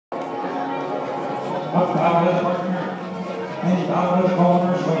Up out of the partner, and out of the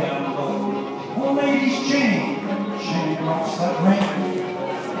corners way down below. A lady's chain across that ring.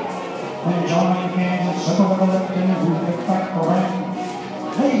 And join hands and slip over the left and move it back around.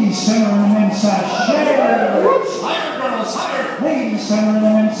 Ladies center in the men's sashay. Whoops, higher girls, higher. Ladies center in the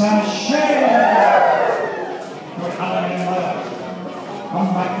men's sashay. We're high left. Come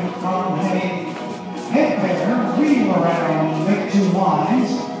back and come, hey. Head pair, wheel around, make two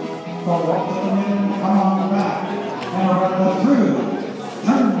lines. Go up to the middle, come on back. And run through.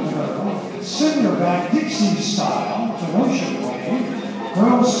 Turn the girl. Cinder back Dixie style to motion wave.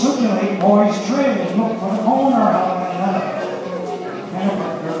 Girls circulate, boys trail. Look for the corner out and left. And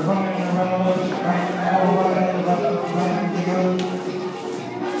they're running around the right, all right and left, and to go.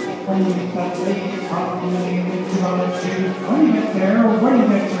 When you get that lady, probably get 202. When you get there, when you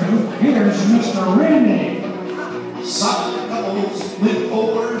get through, here's Mr. Randy. Solid couples, live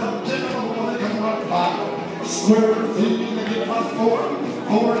forward, up to the one that come right by. Square thing, they get about 4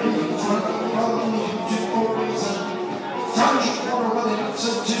 innings, run to 47. Touch corner running up to 2.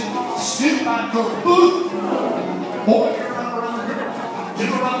 Scoop back over, boom. Boy, you're running around the river. Do a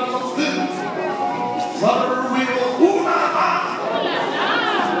run on the boom. Flutter wheel, ooh la la.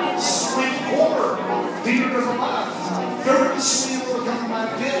 Swing corner, feeder to the left. Third swing will come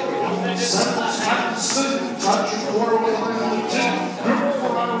back in. Seventh time soon. Touch your corner with a 2. Girl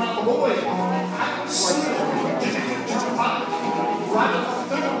run around the boy. I'm soon. Did you get turn 5? Right up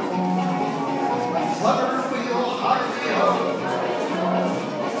the third. Flutter wheel, high up.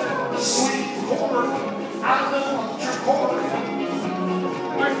 Sweet corner, out of your corner.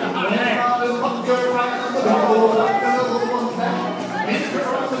 And go right in the middle, another one down. If you're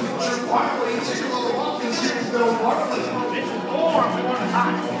on your Varley, take a little walk and here's Bill Varley.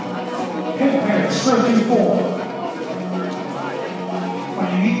 Head pair, surging forward. When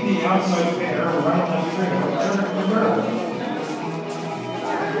you meet the outside pair, around the trigger, turn the girl.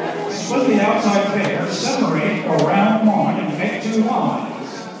 Split the outside pair, separate around one and make 2 lines.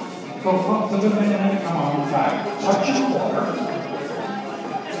 Go up to the middle and come on back. Touch your water.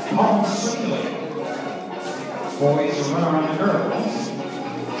 Palms circulate. Boys run around the girls.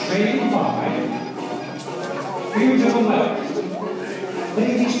 Trade by. Feeder to the left.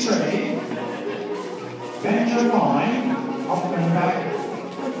 Ladies trade. Bend your line. Up and back.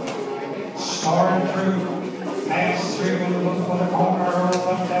 Star through. Pass through and look for the corner.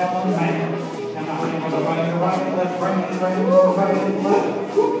 Left down the man. And behind with the right, left, right, left.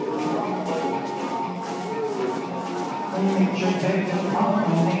 Meet your day to come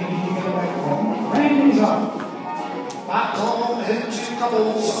and maybe you get back home. Randy's up. Back home, into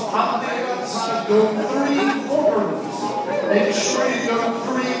couples, on the outside, go 3 quarters. Make sure you go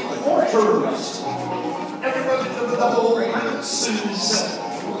 3 quarters. Everybody to the double line, Susan.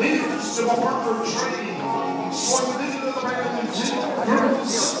 Leaders to the partner trade. Swing into the regular 2.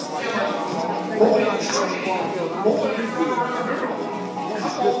 Girls, boy trade. Boy, girl.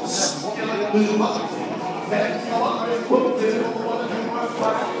 Couples, move up. Back the line, put it on one and one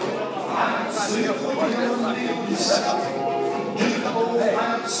back. I'm super lead 7. Do the whole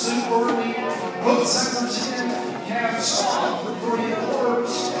I'm super lead. Put centers in. Calves off for 3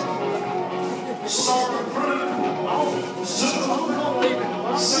 quarters. Start through. Super.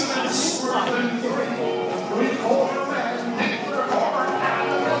 7 super through 3. 3 quarter man. Pick their corner. Out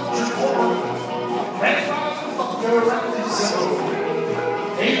of your corner. Red 5. Go around the zone.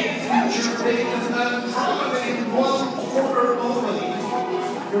 8 future 8 and then promenade 1 quarter only.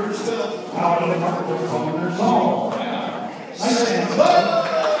 Here's Bill. Out of the corner, corner zone. Stand up.